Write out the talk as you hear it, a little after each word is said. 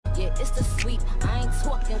it's the sweep. I ain't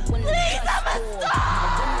talking when the dust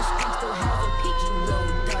fall.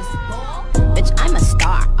 Dust ball. Bitch, I'm a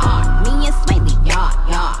star. Me and Smiley,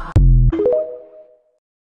 yeah.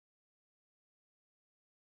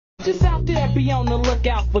 Just out there, be on the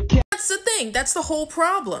lookout for. That's the thing. That's the whole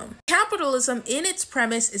problem. Capitalism in its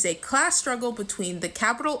premise is a class struggle between the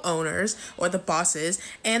capital owners, or the bosses,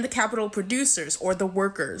 and the capital producers, or the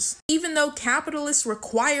workers. Even though capitalists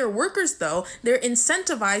require workers though, they're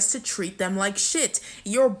incentivized to treat them like shit.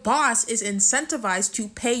 Your boss is incentivized to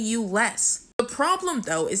pay you less. The problem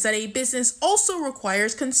though is that a business also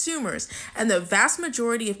requires consumers, and the vast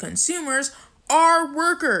majority of consumers are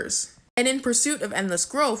workers. And in pursuit of endless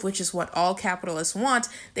growth, which is what all capitalists want,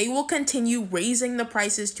 they will continue raising the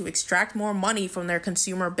prices to extract more money from their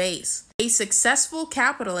consumer base. A successful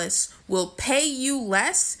capitalist will pay you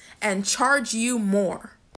less and charge you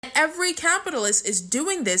more. Every capitalist is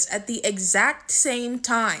doing this at the exact same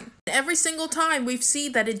time. Every single time we see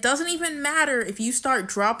that it doesn't even matter if you start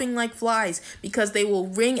dropping like flies, because they will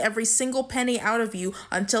wring every single penny out of you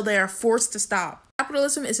until they are forced to stop.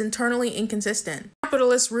 Capitalism is internally inconsistent.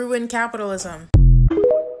 Capitalists ruin capitalism.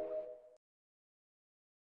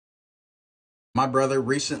 My brother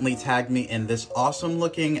recently tagged me in this awesome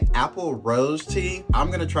looking apple rose tea.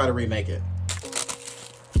 I'm gonna try to remake it.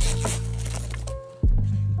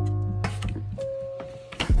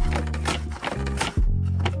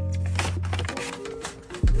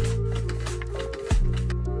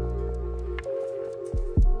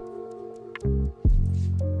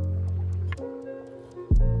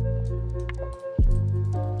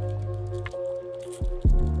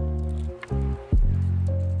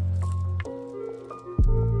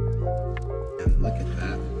 Look at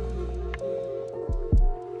that.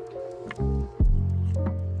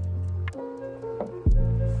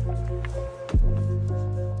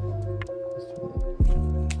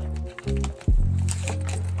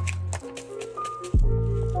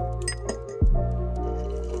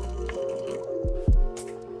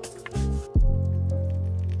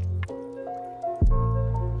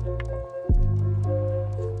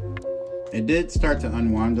 It did start to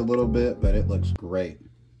unwind a little bit, but it looks great.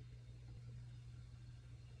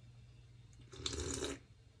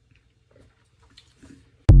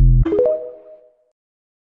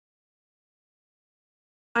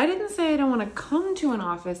 I didn't say I don't want to come to an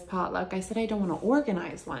office potluck. I said I don't want to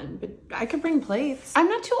organize one, but I could bring plates. I'm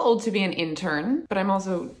not too old to be an intern, but I'm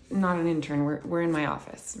also not an intern. We're in my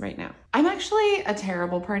office right now. I'm actually a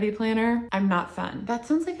terrible party planner. I'm not fun. That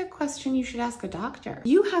sounds like a question you should ask a doctor.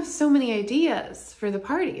 You have so many ideas for the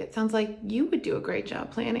party. It sounds like you would do a great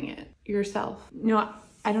job planning it yourself. No,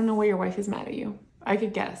 I don't know why your wife is mad at you. I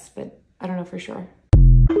could guess, but I don't know for sure.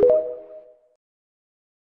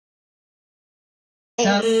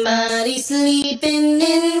 Somebody sleeping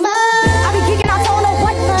in my. I be kicking out on her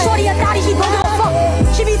butt. Shorty a thotty, she don't give a fuck.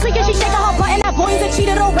 She be tweaking, she shaking her butt, and that boy's a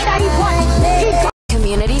cheater the way that he want.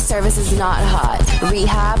 Community service is not hot.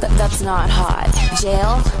 Rehab, that's not hot.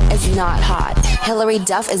 Jail is not hot. Hillary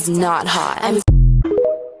Duff is not hot.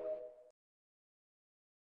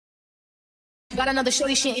 Got another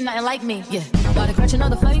shorty, she ain't nothing like me. Yeah, gotta catch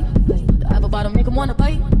another fight. The apple bottom make him wanna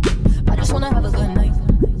bite. I just wanna have a good night.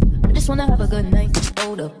 I just wanna have a good night.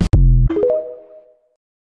 Hold up.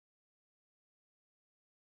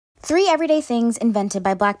 3 everyday things invented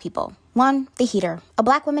by Black people. 1. The heater. A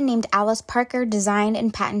Black woman named Alice Parker designed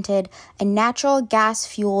and patented a natural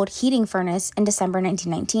gas-fueled heating furnace in December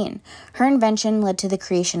 1919. Her invention led to the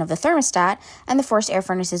creation of the thermostat and the forced air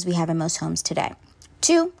furnaces we have in most homes today.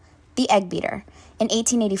 2. The egg beater. In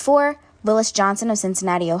 1884, Willis Johnson of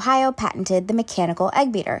Cincinnati, Ohio, patented the mechanical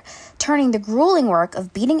egg beater, turning the grueling work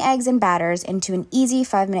of beating eggs and batters into an easy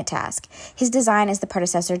 5-minute task. His design is the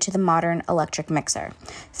predecessor to the modern electric mixer.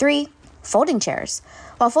 3. Folding chairs.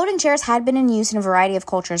 While folding chairs had been in use in a variety of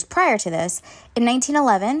cultures prior to this, in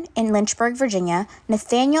 1911, in Lynchburg, Virginia,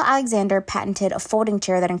 Nathaniel Alexander patented a folding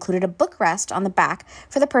chair that included a bookrest on the back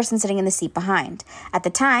for the person sitting in the seat behind. At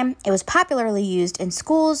the time, it was popularly used in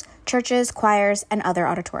schools, churches, choirs, and other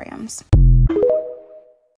auditoriums.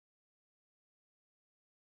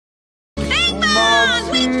 Bing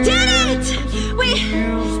bong! We did it!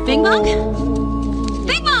 Bing bong?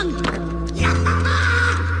 Bing bong!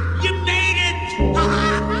 You made it!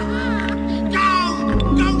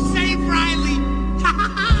 Go save Riley!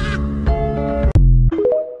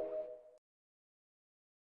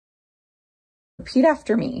 Repeat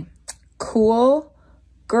after me. Cool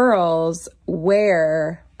girls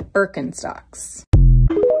wear Birkenstocks.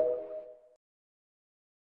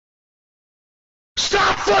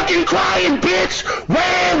 Stop fucking crying, bitch! Where?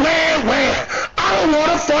 I don't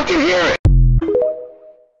wanna fucking hear it!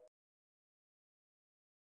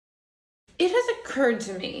 It has occurred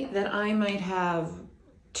to me that I might have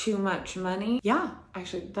too much money. Yeah,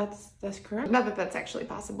 actually, that's correct. Not that that's actually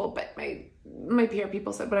possible, but my PR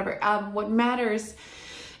people said whatever. What matters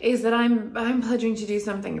is that I'm pledging to do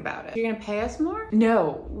something about it. You're gonna pay us more?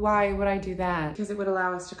 No. Why would I do that? Because it would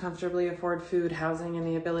allow us to comfortably afford food, housing, and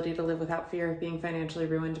the ability to live without fear of being financially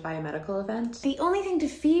ruined by a medical event. The only thing to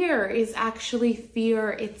fear is actually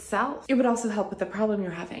fear itself. It would also help with the problem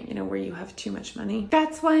you're having, you know, where you have too much money.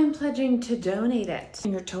 That's why I'm pledging to donate it.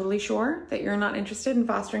 And you're totally sure that you're not interested in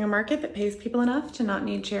fostering a market that pays people enough to not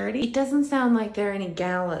need charity? It doesn't sound like there are any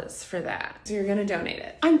galas for that. So you're gonna donate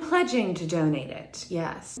it. I'm pledging to donate it,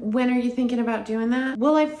 yes. When are you thinking about doing that?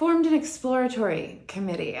 Well, I've formed an exploratory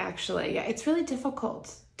committee, actually. Yeah, it's really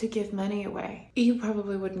difficult to give money away. You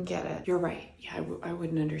probably wouldn't get it. You're right. Yeah, I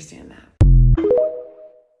wouldn't understand that.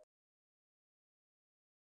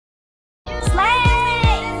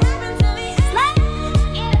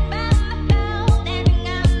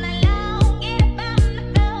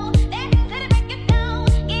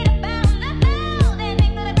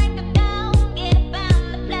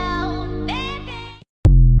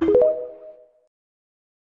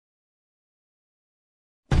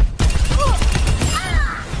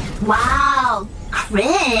 Wow,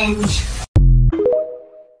 cringe.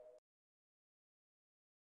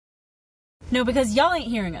 No, because y'all ain't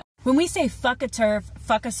hearing us. When we say fuck a turf,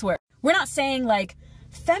 fuck a swerve, we're not saying like,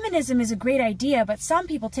 feminism is a great idea, but some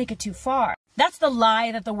people take it too far. That's the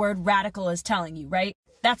lie that the word radical is telling you, right?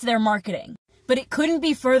 That's their marketing. But it couldn't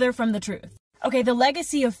be further from the truth. Okay, the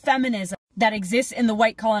legacy of feminism that exists in the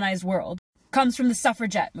white colonized world comes from the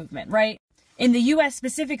suffragette movement, right? In the US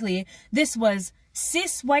specifically, this was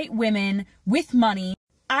cis white women with money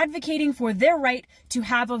advocating for their right to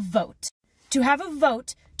have a vote. To have a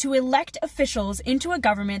vote to elect officials into a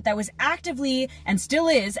government that was actively, and still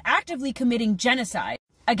is, actively committing genocide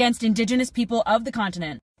against indigenous people of the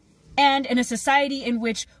continent. And in a society in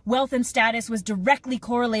which wealth and status was directly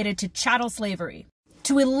correlated to chattel slavery.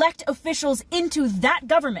 To elect officials into that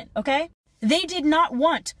government, okay? They did not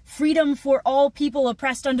want freedom for all people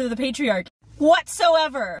oppressed under the patriarchy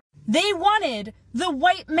whatsoever. They wanted the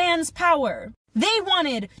white man's power. They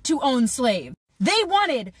wanted to own slaves. They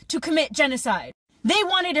wanted to commit genocide. They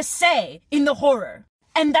wanted a say in the horror.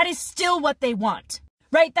 And that is still what they want,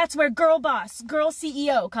 right? That's where girl boss, girl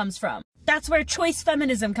CEO comes from. That's where choice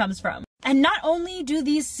feminism comes from. And not only do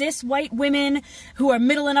these cis white women who are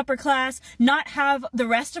middle and upper class not have the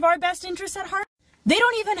rest of our best interests at heart, they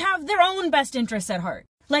don't even have their own best interests at heart.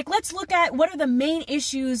 Like, let's look at what are the main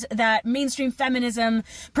issues that mainstream feminism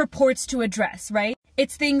purports to address, right?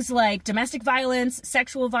 It's things like domestic violence,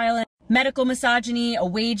 sexual violence, medical misogyny, a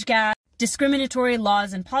wage gap, discriminatory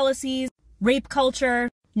laws and policies, rape culture,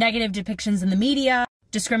 negative depictions in the media,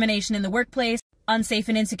 discrimination in the workplace, unsafe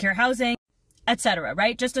and insecure housing, etc.,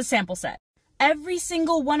 right? Just a sample set. Every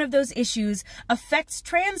single one of those issues affects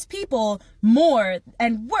trans people more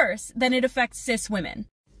and worse than it affects cis women.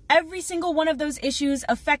 Every single one of those issues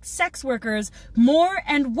affects sex workers more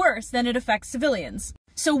and worse than it affects civilians.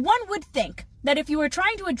 So one would think that if you were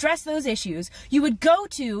trying to address those issues, you would go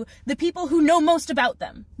to the people who know most about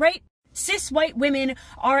them, right? Cis white women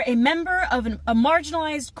are a member of a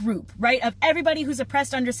marginalized group, right? Of everybody who's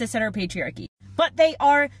oppressed under cis heteropatriarchy. But they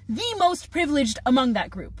are the most privileged among that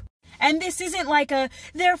group. And this isn't like a,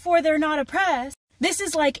 therefore they're not oppressed. This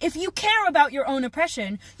is like, if you care about your own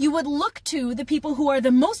oppression, you would look to the people who are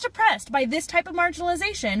the most oppressed by this type of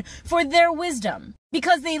marginalization for their wisdom,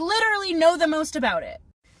 because they literally know the most about it.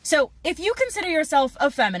 So if you consider yourself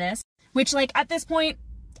a feminist, which like at this point,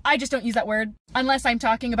 I just don't use that word unless I'm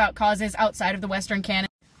talking about causes outside of the Western canon.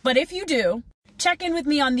 But if you do, check in with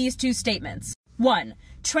me on these two statements. 1,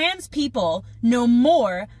 trans people know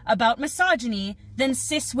more about misogyny than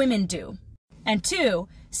cis women do. And 2,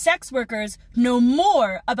 sex workers know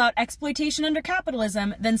more about exploitation under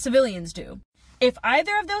capitalism than civilians do. If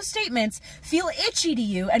either of those statements feel itchy to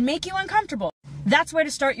you and make you uncomfortable, that's where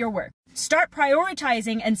to start your work. Start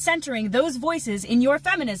prioritizing and centering those voices in your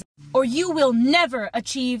feminism, or you will never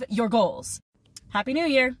achieve your goals. Happy New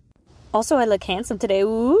Year. Also, I look handsome today.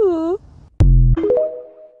 Ooh.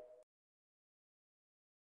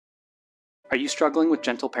 Are you struggling with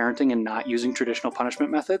gentle parenting and not using traditional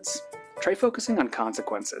punishment methods? Try focusing on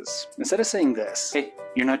consequences. Instead of saying this, hey,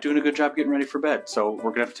 you're not doing a good job getting ready for bed, so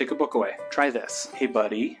we're gonna have to take a book away. Try this. Hey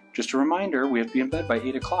buddy, just a reminder, we have to be in bed by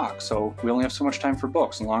 8 o'clock, so we only have so much time for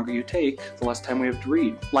books. The longer you take, the less time we have to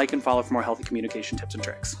read. Like and follow for more healthy communication tips and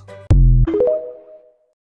tricks.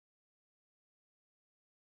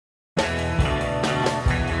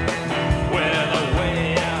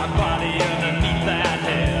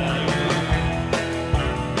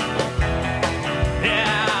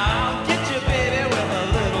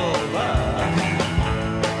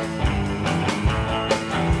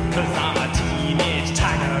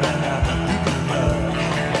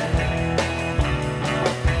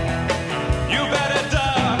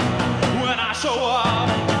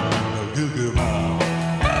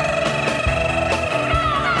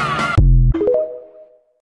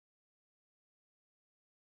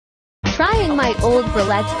 old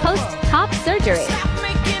bralettes post-top surgery.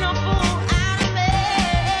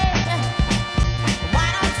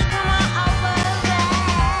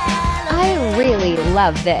 I really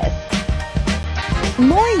love this.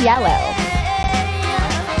 More yellow.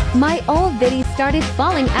 My old biddy started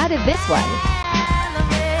falling out of this one.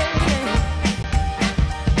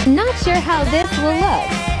 Not sure how this will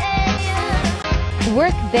look.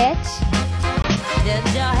 Work, bitch.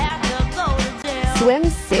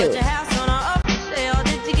 Swimsuit.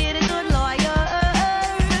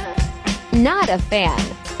 Not a fan.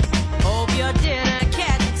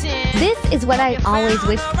 This is what I always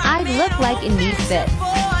wished I'd look like in these fits.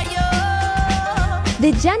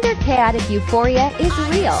 The gender chaotic euphoria is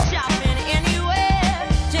real.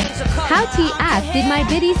 How TF did my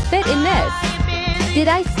biddies fit in this? Did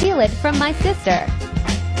I steal it from my sister?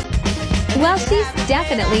 Well, she's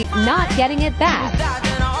definitely not getting it back.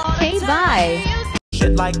 Okay, bye.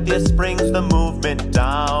 Shit like this brings the movement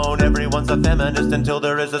down. Everyone's a feminist until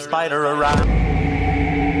there is a spider around.